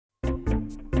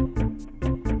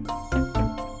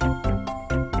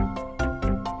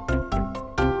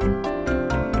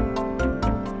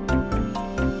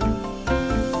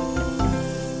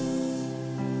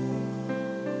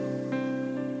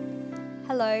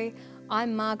Hello,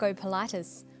 I'm Margot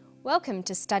Politis. Welcome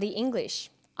to Study English,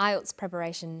 IELTS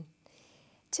preparation.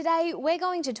 Today we're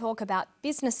going to talk about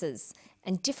businesses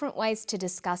and different ways to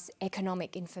discuss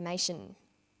economic information.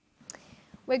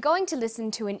 We're going to listen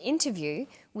to an interview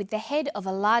with the head of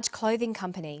a large clothing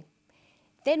company.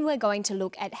 Then we're going to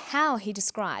look at how he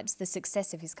describes the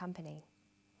success of his company.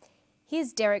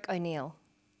 Here's Derek O'Neill.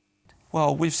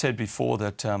 Well, we've said before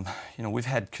that we've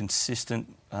had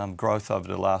consistent growth over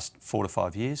the last 4 to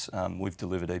 5 years. We've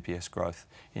delivered EPS growth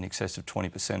in excess of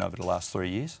 20% over the last 3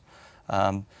 years.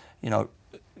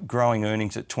 Growing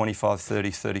earnings at 25,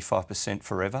 30, 35%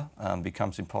 forever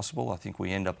becomes impossible. I think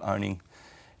we end up owning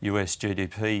US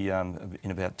GDP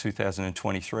in about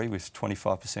 2023 with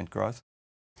 25% growth.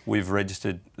 We've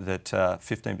registered that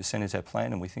 15% is our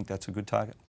plan, and we think that's a good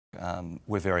target.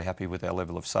 We're very happy with our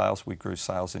level of sales. We grew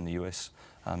sales in the US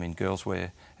in girls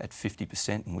wear at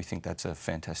 50%, and we think that's a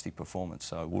fantastic performance.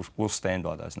 So we'll stand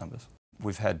by those numbers.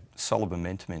 We've had solid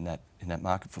momentum in that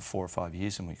market for 4 or 5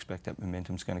 years, and we expect that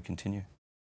momentum's going to continue.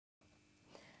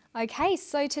 Okay,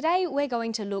 so today we're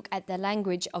going to look at the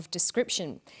language of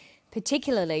description,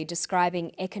 particularly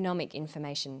describing economic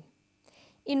information.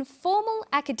 In formal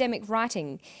academic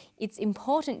writing, it's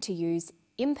important to use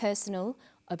impersonal,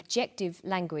 objective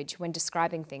language when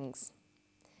describing things.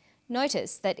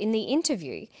 Notice that in the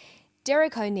interview,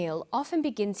 Derek O'Neill often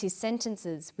begins his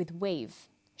sentences with we've,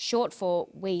 short for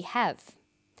we have.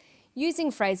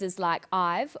 Using phrases like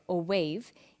I've or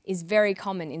we've is very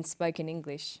common in spoken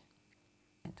English.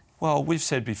 Well, we've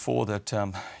said before that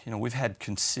we've had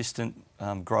consistent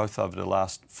growth over the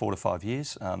last 4 to 5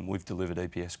 years. We've delivered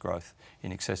EPS growth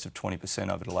in excess of 20%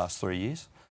 over the last 3 years.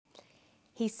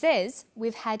 He says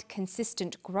we've had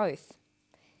consistent growth.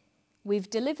 We've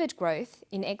delivered growth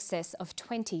in excess of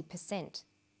 20%.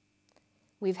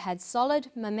 We've had solid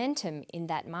momentum in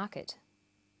that market.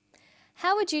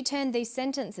 How would you turn these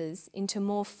sentences into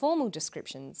more formal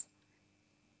descriptions?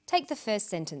 Take the first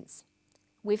sentence.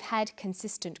 We've had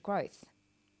consistent growth.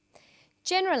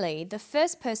 Generally, the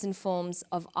first person forms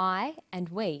of I and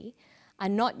we are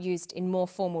not used in more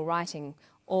formal writing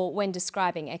or when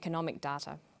describing economic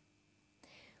data.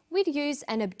 We'd use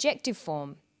an objective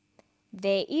form.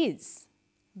 There is,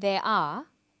 there are,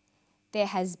 there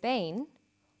has been,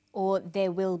 or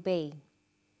there will be.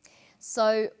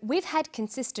 So we've had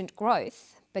consistent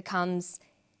growth becomes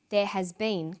there has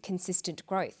been consistent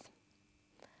growth.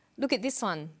 Look at this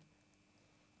one.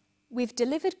 We've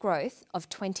delivered growth of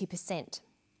 20%.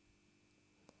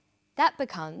 That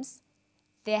becomes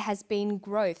there has been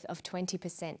growth of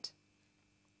 20%.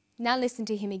 Now listen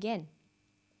to him again.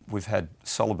 We've had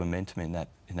solid momentum in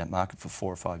that market for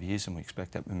 4 or 5 years, and we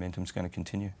expect that momentum's going to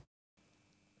continue.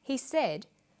 He said,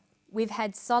 we've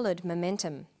had solid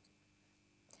momentum.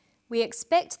 We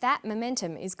expect that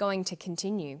momentum is going to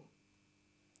continue.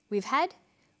 We've had,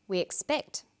 we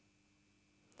expect.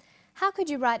 How could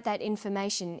you write that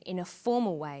information in a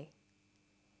formal way?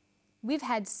 We've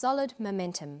had solid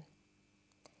momentum.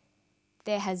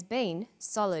 There has been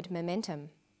solid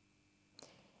momentum.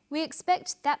 We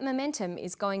expect that momentum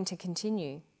is going to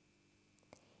continue.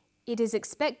 It is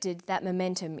expected that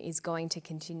momentum is going to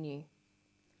continue.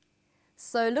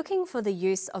 So looking for the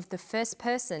use of the first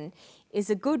person is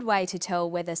a good way to tell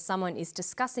whether someone is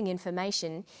discussing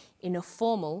information in a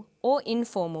formal or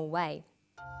informal way.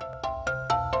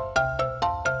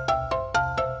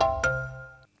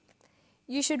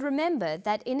 You should remember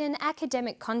that in an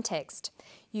academic context,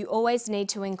 you always need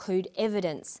to include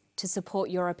evidence to support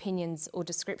your opinions or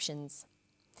descriptions.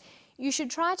 You should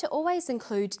try to always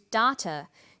include data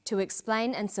to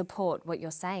explain and support what you're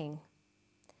saying.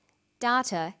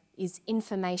 Data is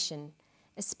information,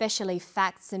 especially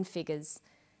facts and figures,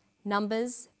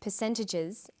 numbers,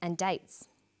 percentages, and dates.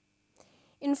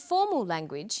 In formal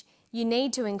language, you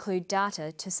need to include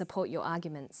data to support your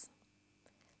arguments.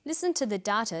 Listen to the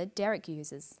data Derek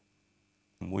uses.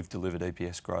 We've delivered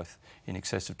EPS growth in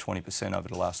excess of 20% over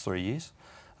the last 3 years.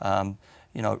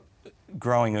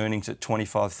 Growing earnings at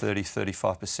 25, 30,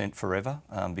 35% forever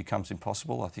becomes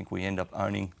impossible. I think we end up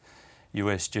owning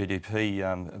US GDP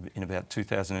in about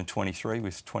 2023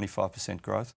 with 25%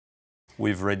 growth.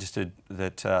 We've registered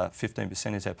that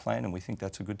 15% is our plan, and we think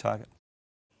that's a good target.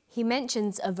 He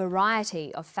mentions a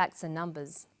variety of facts and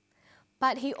numbers,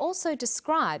 but he also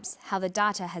describes how the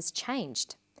data has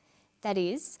changed. That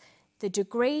is, the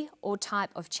degree or type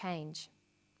of change.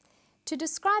 To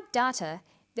describe data,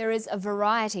 there is a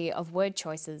variety of word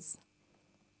choices.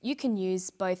 You can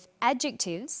use both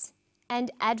adjectives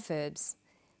and adverbs,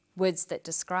 words that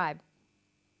describe.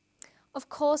 Of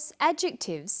course,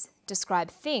 adjectives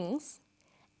describe things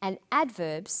and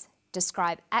adverbs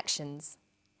describe actions.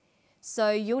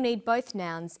 so you'll need both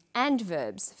nouns and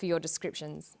verbs for your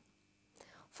descriptions.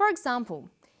 For example,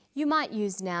 you might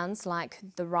use nouns like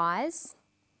the rise,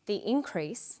 the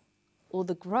increase, or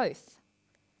the growth.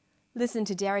 Listen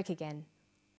to Derek again.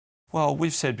 Well,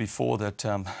 we've said before that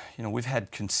we've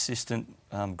had consistent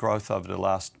growth over the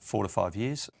last 4 to 5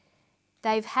 years.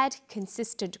 They've had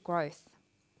consistent growth.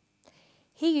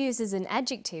 He uses an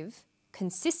adjective,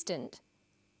 consistent,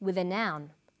 with a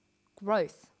noun,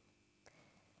 growth.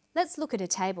 Let's look at a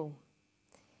table.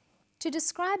 To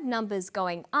describe numbers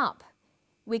going up,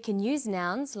 we can use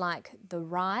nouns like the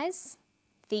rise,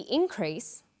 the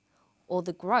increase, or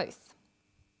the growth.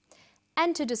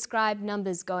 And to describe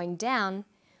numbers going down,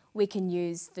 we can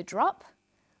use the drop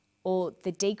or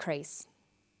the decrease.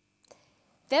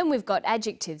 Then we've got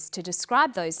adjectives to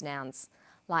describe those nouns,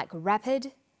 like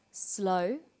rapid,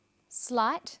 slow,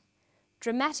 slight,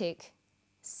 dramatic,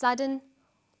 sudden,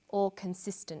 or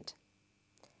consistent.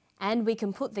 And we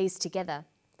can put these together.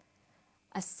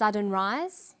 A sudden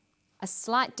rise, a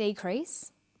slight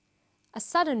decrease, a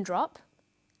sudden drop,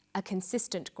 a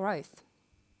consistent growth.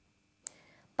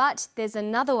 But there's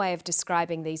another way of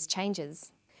describing these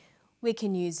changes. We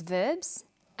can use verbs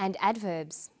and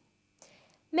adverbs.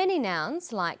 Many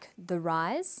nouns like the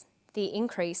rise, the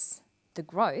increase, the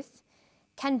growth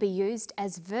can be used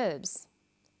as verbs.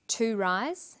 To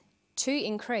rise, to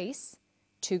increase,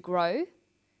 to grow,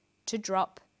 to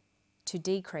drop, to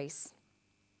decrease.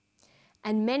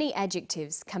 And many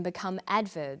adjectives can become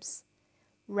adverbs.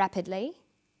 Rapidly,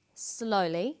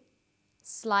 slowly,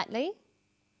 slightly,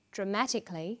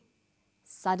 dramatically,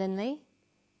 suddenly,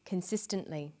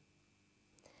 consistently.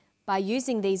 By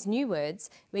using these new words,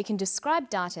 we can describe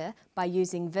data by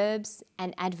using verbs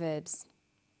and adverbs.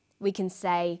 We can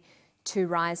say to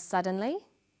rise suddenly,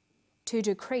 to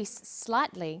decrease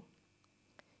slightly,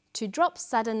 to drop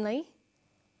suddenly,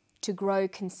 to grow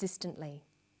consistently.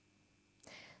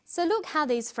 So look how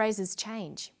these phrases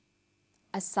change.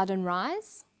 A sudden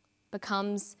rise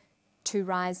becomes to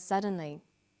rise suddenly.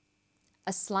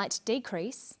 A slight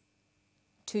decrease,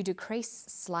 to decrease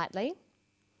slightly.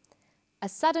 A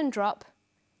sudden drop,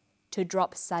 to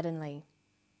drop suddenly.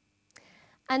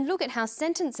 And look at how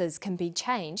sentences can be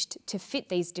changed to fit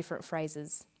these different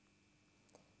phrases.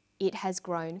 It has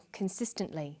grown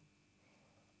consistently.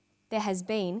 There has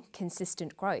been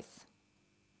consistent growth.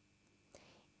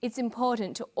 It's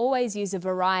important to always use a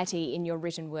variety in your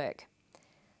written work.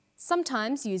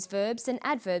 Sometimes use verbs and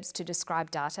adverbs to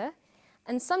describe data,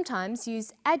 and sometimes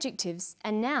use adjectives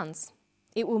and nouns.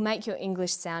 It will make your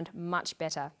English sound much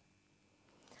better.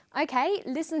 Okay,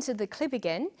 listen to the clip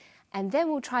again, and then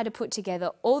we'll try to put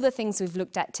together all the things we've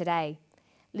looked at today.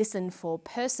 Listen for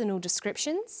personal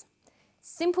descriptions,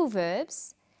 simple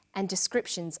verbs, and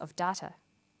descriptions of data.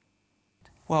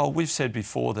 Well, we've said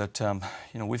before that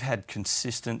we've had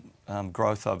consistent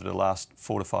growth over the last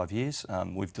 4 to 5 years.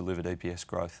 We've delivered EPS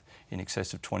growth in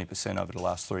excess of 20% over the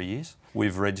last 3 years.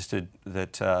 We've registered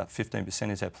that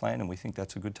 15% is our plan, and we think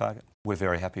that's a good target. We're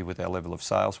very happy with our level of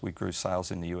sales. We grew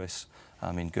sales in the US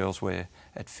in girls wear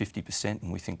at 50%,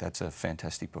 and we think that's a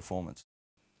fantastic performance.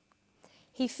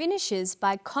 He finishes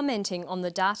by commenting on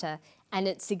the data and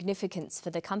its significance for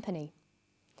the company.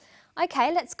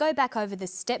 Okay, let's go back over the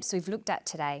steps we've looked at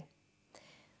today.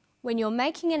 When you're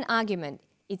making an argument,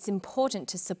 it's important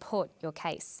to support your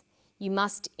case. You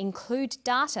must include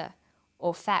data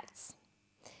or facts.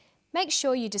 Make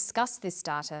sure you discuss this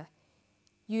data.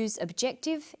 Use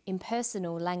objective,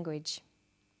 impersonal language.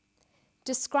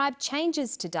 Describe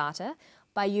changes to data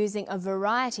by using a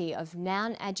variety of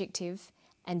noun, adjective,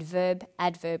 and verb,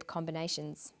 adverb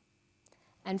combinations.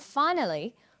 And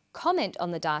finally, comment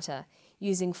on the data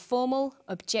using formal,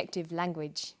 objective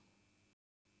language.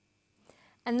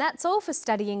 And that's all for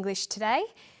Study English today.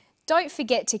 Don't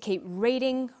forget to keep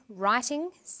reading,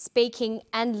 writing, speaking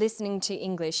and listening to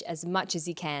English as much as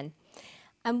you can.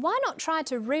 And why not try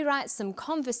to rewrite some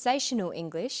conversational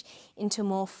English into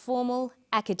more formal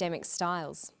academic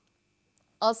styles?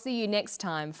 I'll see you next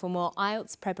time for more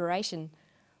IELTS preparation.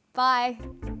 Bye!